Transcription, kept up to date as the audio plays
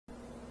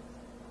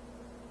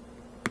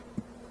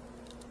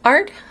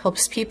Art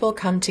helps people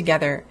come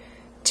together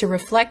to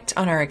reflect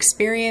on our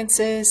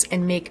experiences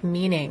and make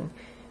meaning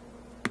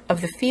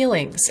of the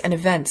feelings and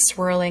events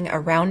swirling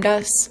around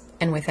us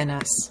and within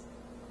us.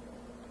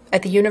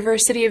 At the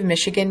University of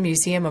Michigan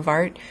Museum of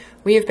Art,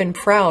 we have been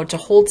proud to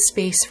hold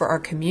space for our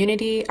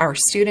community, our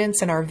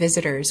students, and our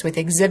visitors with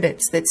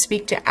exhibits that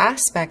speak to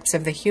aspects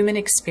of the human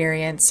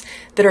experience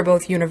that are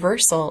both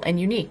universal and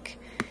unique.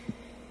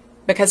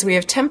 Because we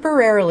have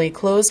temporarily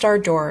closed our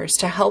doors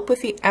to help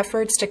with the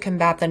efforts to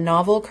combat the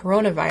novel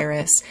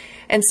coronavirus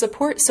and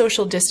support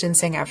social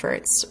distancing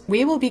efforts,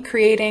 we will be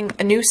creating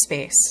a new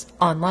space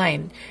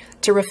online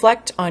to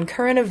reflect on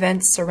current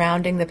events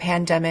surrounding the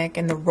pandemic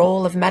and the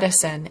role of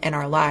medicine in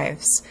our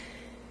lives.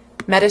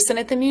 Medicine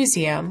at the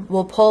Museum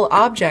will pull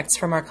objects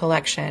from our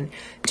collection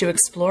to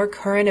explore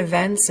current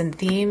events and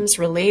themes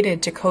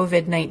related to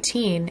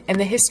COVID-19 and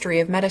the history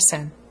of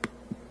medicine.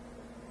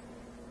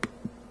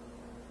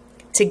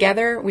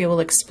 Together, we will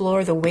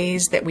explore the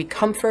ways that we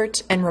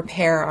comfort and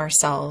repair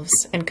ourselves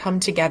and come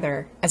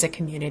together as a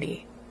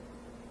community.